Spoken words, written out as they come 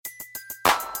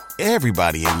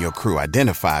Everybody in your crew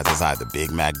identifies as either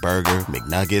Big Mac Burger,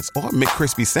 McNuggets, or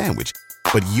McCrispy Sandwich.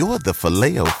 But you're the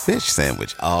Filet-O-Fish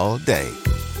Sandwich all day.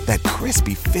 That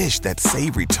crispy fish, that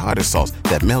savory tartar sauce,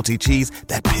 that melty cheese,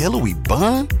 that pillowy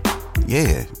bun.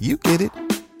 Yeah, you get it.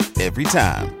 Every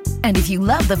time. And if you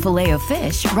love the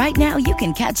Filet-O-Fish, right now you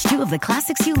can catch two of the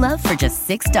classics you love for just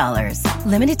 $6.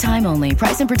 Limited time only.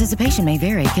 Price and participation may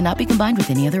vary. Cannot be combined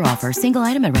with any other offer. Single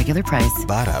item at regular price.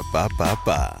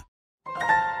 Ba-da-ba-ba-ba.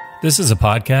 This is a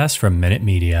podcast from Minute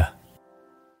Media.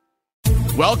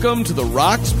 Welcome to the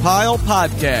Rocks Pile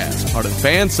Podcast, part of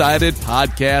Fansided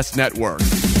Podcast Network.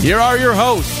 Here are your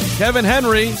hosts, Kevin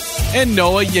Henry and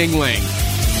Noah Yingling.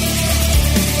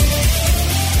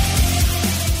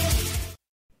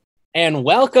 And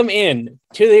welcome in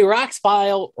to the Rocks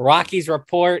Pile Rockies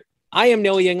Report. I am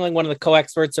Noah Yingling, one of the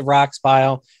co-experts of Rocks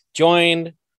Pile,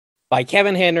 joined by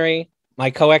Kevin Henry, my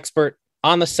co-expert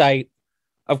on the site.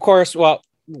 Of course, well,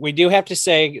 we do have to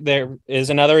say there is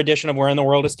another edition of Where in the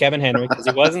World is Kevin Henry, because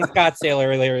he was in Scottsdale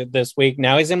earlier this week.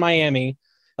 Now he's in Miami.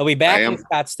 He'll be back in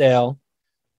Scottsdale.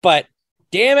 But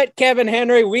damn it, Kevin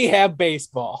Henry, we have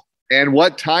baseball. And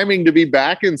what timing to be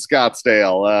back in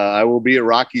Scottsdale. I will be at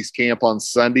Rockies camp on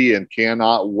Sunday and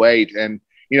cannot wait. And,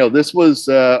 you know, this was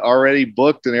already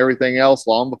booked and everything else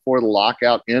long before the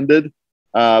lockout ended.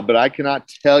 But I cannot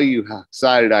tell you how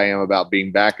excited I am about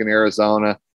being back in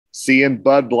Arizona, seeing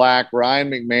Bud Black,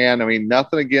 Ryan McMahon. I mean,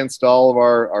 nothing against all of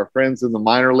our friends in the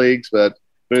minor leagues, but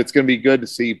it's going to be good to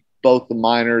see both the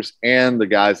minors and the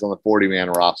guys on the 40-man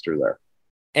roster there.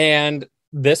 And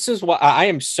this is what I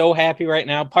am so happy right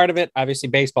now. Part of it, obviously,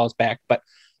 baseball's back. But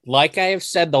like I have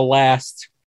said the last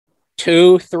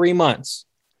 2-3 months,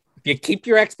 if you keep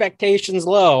your expectations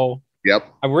low,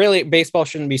 baseball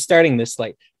shouldn't be starting this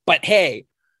late. But hey,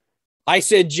 I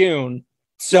said June.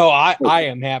 So I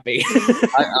am happy.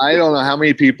 I don't know how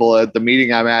many people at the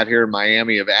meeting I'm at here in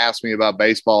Miami have asked me about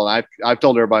baseball, and I've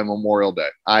told everybody Memorial Day.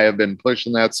 I have been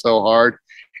pushing that so hard,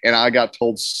 and I got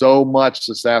told so much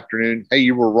this afternoon, hey,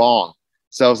 you were wrong.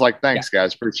 So I was like, thanks,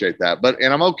 guys. Appreciate that.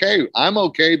 And I'm okay. I'm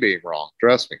okay being wrong.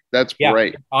 Trust me. That's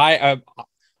great. I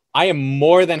am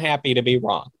more than happy to be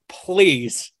wrong.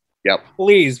 Please. Yep.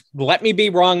 Please let me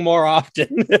be wrong more often.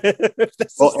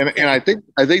 Well, and I think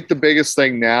the biggest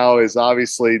thing now is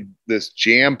obviously this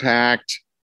jam-packed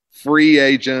free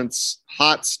agents,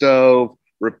 hot stove,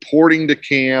 reporting to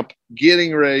camp,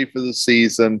 getting ready for the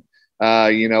season,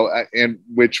 and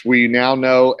which we now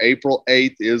know April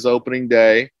 8th is opening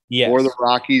day for the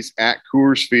Rockies at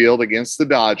Coors Field against the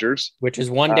Dodgers. Which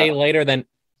is one day later than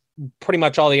pretty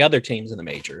much all the other teams in the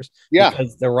majors. Yeah.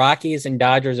 Because the Rockies and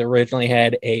Dodgers originally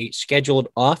had a scheduled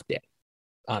off day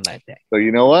on that day. So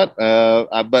you know what?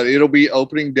 But it'll be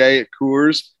opening day at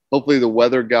Coors. Hopefully the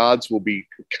weather gods will be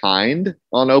kind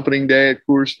on opening day at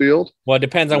Coors Field. Well, it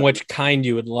depends on which kind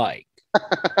you would like.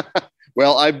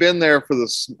 Well, I've been there for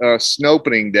the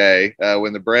snopening day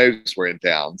when the Braves were in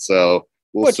town. So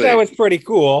we'll see. That was pretty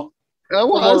cool. I'm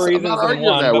not arguing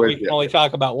that with you. We can only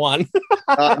talk about one.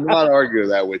 I'm not arguing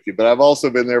that with you, but I've also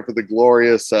been there for the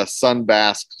glorious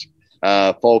sun-basked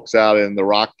folks out in the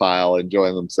rock pile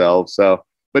enjoying themselves. So,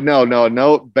 but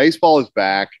no, baseball is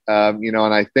back. And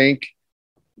I think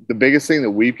the biggest thing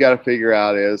that we've got to figure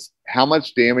out is how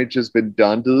much damage has been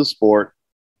done to the sport.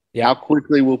 Yeah. How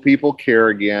quickly will people care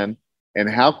again? And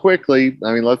how quickly,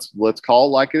 let's call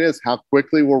it like it is. How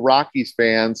quickly will Rockies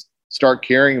fans start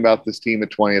caring about this team at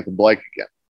 20th and Blake again?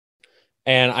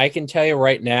 And I can tell you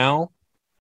right now,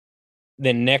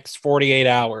 the next 48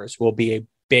 hours will be a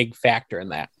big factor in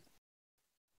that.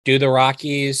 Do the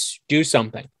Rockies do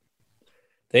something?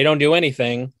 They don't do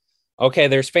anything. Okay,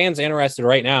 there's fans interested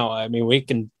right now. I mean, we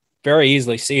can very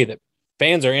easily see that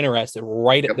fans are interested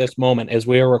right at this moment as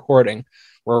we are recording.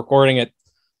 We're recording it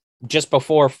just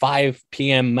before 5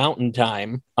 p.m. Mountain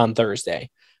Time on Thursday.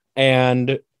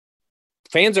 And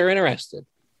fans are interested,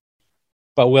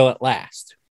 but will it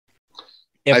last?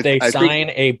 If they sign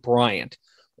a Bryant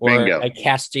or a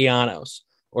Castellanos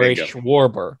or a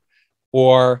Schwarber,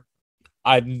 or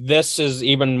this is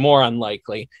even more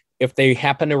unlikely, if they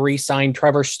happen to re-sign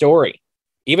Trevor Story,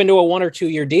 even to a 1 or 2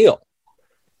 year deal,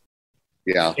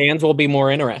 fans will be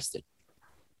more interested.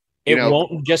 It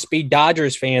won't just be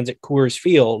Dodgers fans at Coors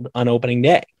Field on opening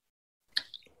day.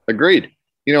 Agreed.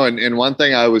 And one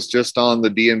thing, I was just on the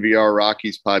DNVR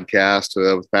Rockies podcast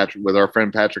with our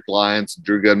friend Patrick Lyons,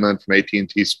 Drew Goodman from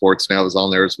AT&T Sports now was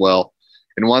on there as well.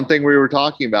 And one thing we were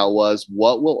talking about was,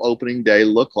 what will opening day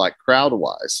look like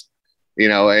crowd-wise?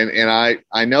 And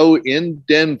I know in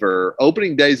Denver,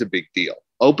 opening day is a big deal.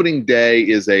 Opening day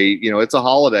is it's a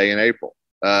holiday in April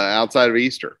outside of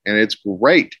Easter, and it's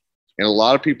great. And a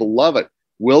lot of people love it.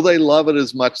 Will they love it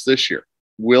as much this year?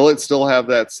 Will it still have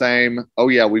that same, oh,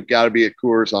 yeah, we've got to be at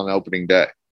Coors on opening day?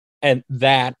 And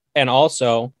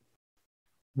also,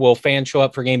 will fans show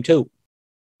up for game 2?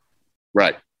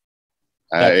 Right.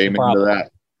 Amen to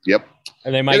that. Yep.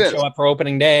 And they might show up for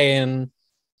opening day and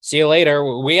see you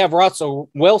later. We have Russell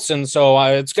Wilson, so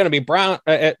it's going to be Broncos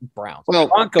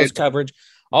coverage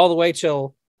all the way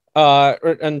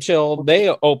until they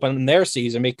open their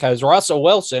season, because Russell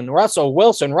Wilson.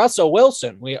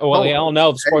 We all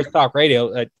know the Sports Talk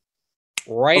Radio.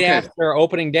 After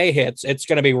opening day hits, it's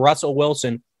going to be Russell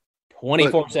Wilson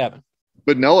 24/7.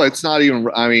 But no, it's not even.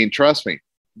 I mean, trust me,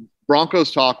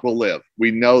 Broncos talk will live.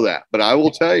 We know that. But I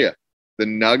will tell you, the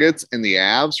Nuggets and the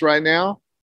Avs right now,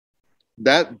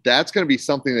 that's going to be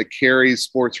something that carries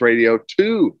sports radio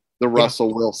to the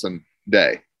Russell Wilson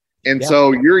day. And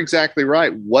so you're exactly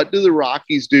right. What do the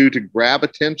Rockies do to grab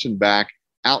attention back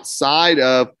outside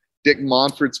of Dick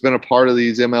Monfort's been a part of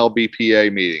these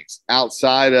MLBPA meetings,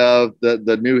 outside of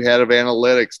the new head of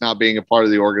analytics not being a part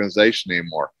of the organization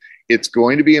anymore? It's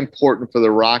going to be important for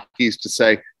the Rockies to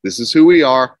say, this is who we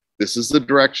are. This is the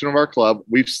direction of our club.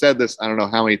 We've said this, I don't know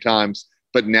how many times,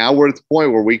 but now we're at the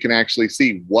point where we can actually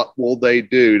see what will they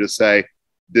do to say,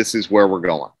 this is where we're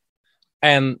going.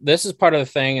 And this is part of the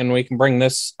thing, and we can bring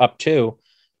this up too,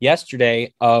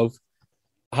 yesterday, of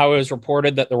how it was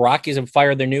reported that the Rockies have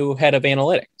fired their new head of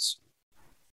analytics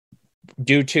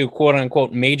due to quote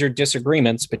unquote major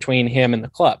disagreements between him and the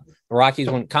club. The Rockies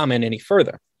wouldn't comment any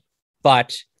further,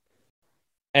 but,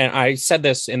 and I said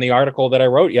this in the article that I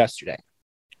wrote yesterday,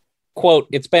 quote,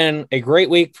 it's been a great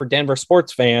week for Denver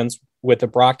sports fans with the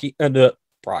Broncos.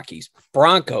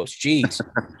 Geez,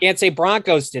 can't say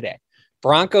Broncos today.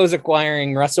 Broncos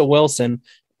acquiring Russell Wilson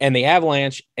and the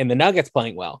Avalanche and the Nuggets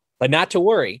playing well, but not to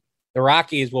worry. The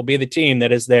Rockies will be the team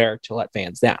that is there to let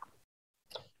fans down.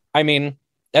 I mean,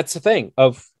 that's the thing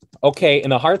of, okay, in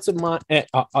the hearts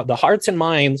and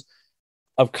minds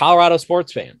of Colorado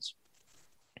sports fans.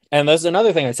 And this is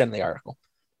another thing I said in the article.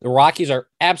 The Rockies are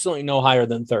absolutely no higher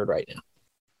than third right now.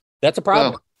 That's a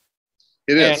problem.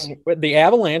 It is. And with the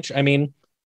Avalanche, I mean,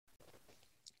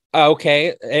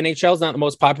 okay, NHL is not the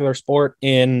most popular sport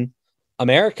in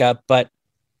America, but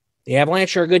the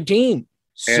Avalanche are a good team.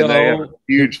 And they have a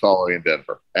huge following in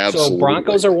Denver. Absolutely. So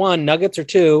Broncos are 1, Nuggets are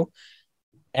 2,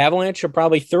 Avalanche are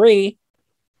probably 3,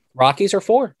 Rockies are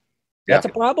 4. That's a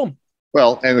problem.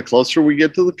 Well, and the closer we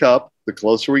get to the Cup, the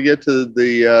closer we get to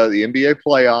the NBA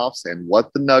playoffs and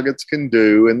what the Nuggets can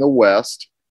do in the West,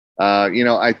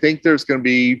 I think there's going to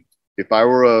be, if I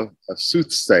were a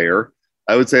soothsayer,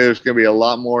 I would say there's going to be a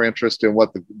lot more interest in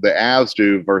what the Avs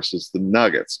do versus the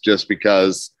Nuggets, just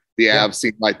because the Avs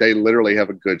seem like they literally have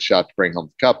a good shot to bring home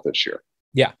the Cup this year.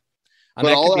 Yeah. And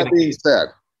but all that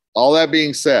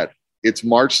being said, it's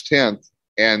March 10th,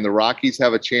 and the Rockies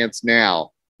have a chance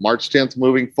now, March 10th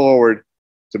moving forward,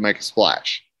 to make a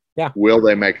splash. Yeah. Will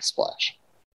they make a splash?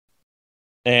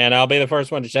 And I'll be the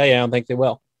first one to tell you, I don't think they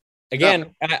will.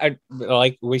 Again, I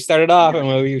like we started off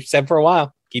and we said for a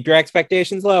while, keep your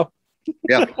expectations low.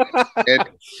 Yeah.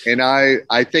 and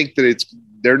I think that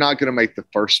they're not going to make the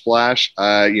first splash.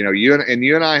 You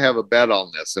and I have a bet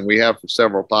on this, and we have for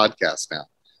several podcasts now.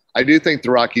 I do think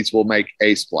the Rockies will make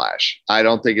a splash. I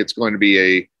don't think it's going to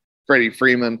be a Freddie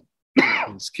Freeman,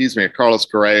 a Carlos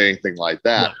Correa, anything like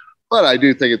that. No. But I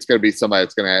do think it's going to be somebody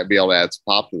that's going to be able to add some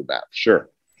pop to the bat. Sure.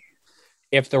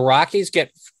 If the Rockies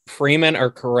get Freeman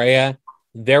or Correa,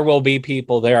 there will be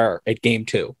people there at game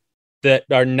 2 that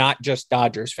are not just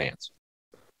Dodgers fans.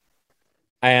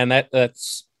 And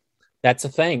that's a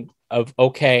thing of,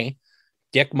 okay,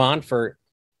 Dick Monfort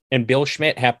and Bill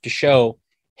Schmidt have to show,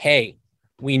 hey,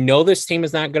 we know this team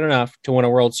is not good enough to win a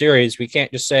World Series. We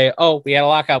can't just say, oh, we had a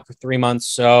lockout for 3 months,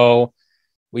 so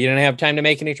we didn't have time to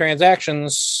make any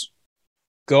transactions.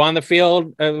 Go on the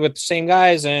field with the same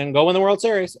guys and go win the World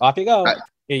Series. Off you go.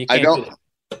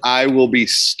 I will be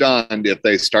stunned if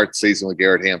they start the season with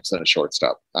Garrett Hampson at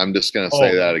shortstop. I'm just going to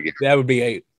say that again. That would be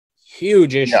a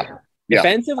huge issue. Yeah.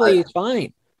 Defensively, he's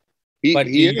fine. But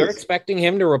you're expecting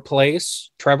him to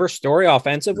replace Trevor Story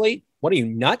offensively? What are you,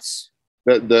 nuts?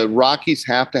 The Rockies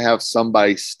have to have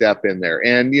somebody step in there.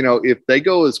 And, if they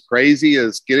go as crazy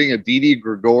as getting a Didi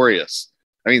Gregorius,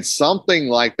 I mean, something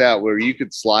like that where you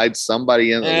could slide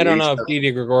somebody in. I don't know if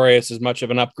Didi Gregorius is much of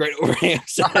an upgrade over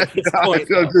Hampson at this point.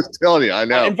 I'm just telling you, I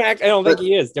know. In fact, I don't think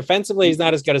he is. Defensively, he's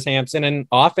not as good as Hampson. And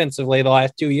offensively, the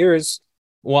last 2 years,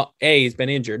 well, he's been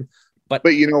injured.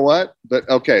 But you know what?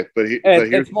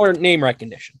 It's more name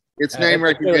recognition. It's name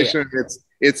recognition.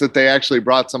 It's that they actually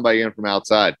brought somebody in from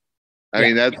outside. I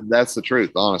mean, that's the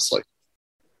truth, honestly.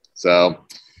 So,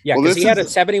 Yeah, because he had a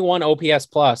 71 OPS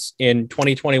plus in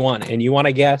 2021. And you want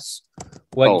to guess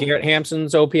what Garrett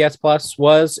Hampson's OPS plus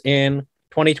was in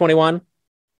 2021?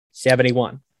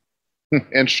 71.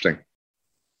 Interesting.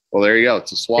 Well, there you go.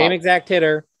 It's a swap. Same exact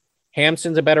hitter.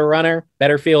 Hampson's a better runner,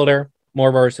 better fielder,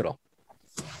 more versatile.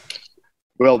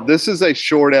 Well, this is a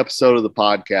short episode of the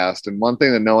podcast. And one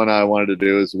thing that Noah and I wanted to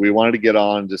do is we wanted to get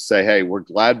on and just say, hey, we're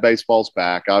glad baseball's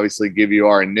back. Obviously, give you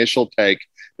our initial take.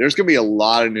 There's going to be a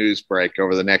lot of news break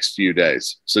over the next few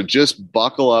days. So just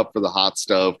buckle up for the hot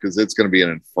stove because it's going to be an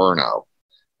inferno.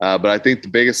 But I think the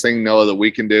biggest thing, Noah, that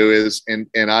we can do is, and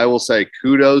I will say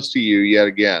kudos to you yet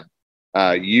again.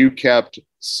 You kept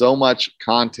so much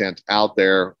content out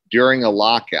there during a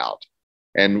lockout.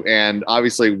 And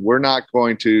obviously, we're not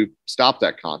going to stop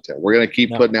that content. We're going to keep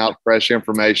putting out fresh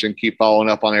information, keep following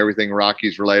up on everything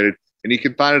Rockies related. And you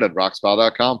can find it at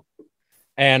rockspile.com.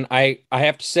 And I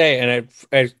have to say, and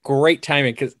it's great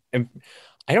timing because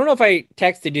I don't know if I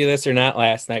texted you this or not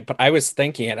last night, but I was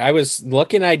thinking it. I was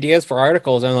looking at ideas for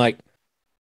articles. And I'm like,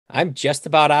 I'm just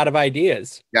about out of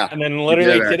ideas. Yeah. And then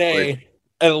literally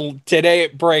today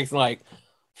it breaks. Like,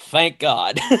 thank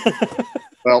God.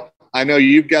 Well, I know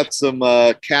you've got some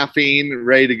caffeine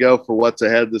ready to go for what's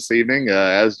ahead this evening,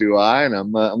 as do I. And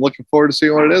I'm looking forward to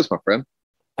seeing what it is, my friend.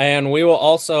 And we will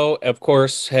also, of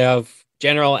course, have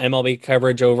general MLB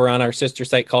coverage over on our sister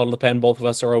site called The Pen. Both of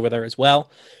us are over there as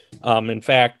well. In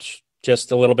fact,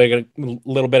 just a little bit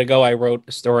ago, I wrote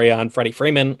a story on Freddie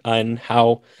Freeman on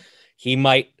how he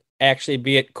might actually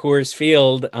be at Coors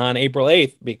Field on April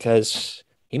 8th because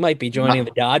he might be joining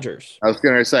the Dodgers. I was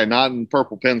going to say, not in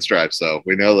purple pinstripes, though.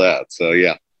 We know that. So,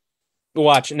 yeah.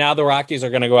 Watch. Now the Rockies are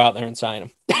going to go out there and sign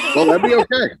him. Well, that'd be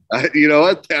okay. You know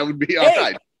what? That would be all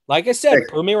right. Like I said,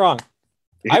 prove me wrong.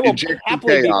 I will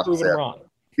happily be proven wrong.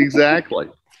 Exactly.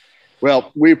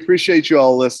 Well, we appreciate you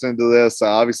all listening to this.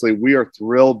 Obviously, we are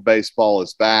thrilled baseball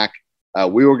is back.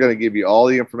 We were going to give you all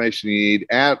the information you need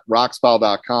at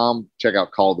rockspile.com. Check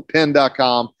out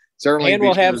callthepen.com. Certainly, and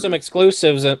we'll have some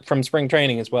exclusives from spring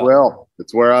training as well. Well,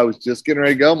 it's where I was just getting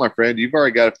ready to go, my friend. You've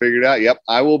already got it figured out. Yep,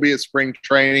 I will be at spring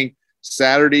training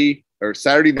Saturday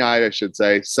night, I should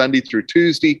say, Sunday through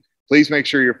Tuesday. Please make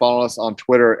sure you're following us on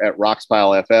Twitter at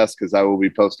RockspileFS because I will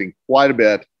be posting quite a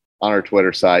bit on our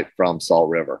Twitter site from Salt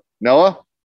River. Noah,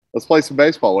 let's play some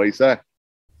baseball. What do you say?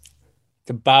 It's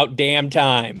about damn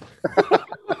time.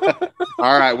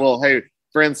 All right. Well, hey,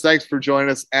 friends, thanks for joining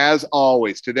us as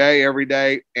always today, every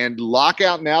day, and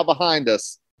lockout now behind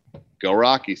us. Go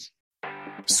Rockies.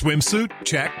 Swimsuit?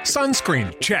 Check.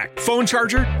 Sunscreen? Check. Phone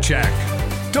charger? Check.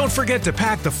 Don't forget to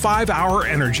pack the 5-Hour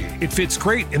Energy. It fits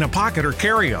great in a pocket or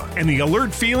carry-on, and the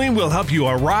alert feeling will help you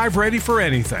arrive ready for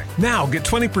anything. Now get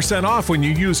 20% off when you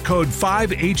use code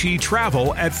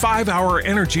 5HETRAVEL at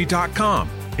 5hourenergy.com.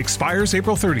 Expires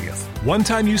April 30th.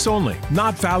 One-time use only.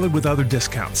 Not valid with other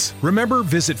discounts. Remember,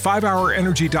 visit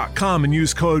 5hourenergy.com and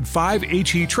use code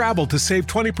 5HETRAVEL to save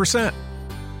 20%.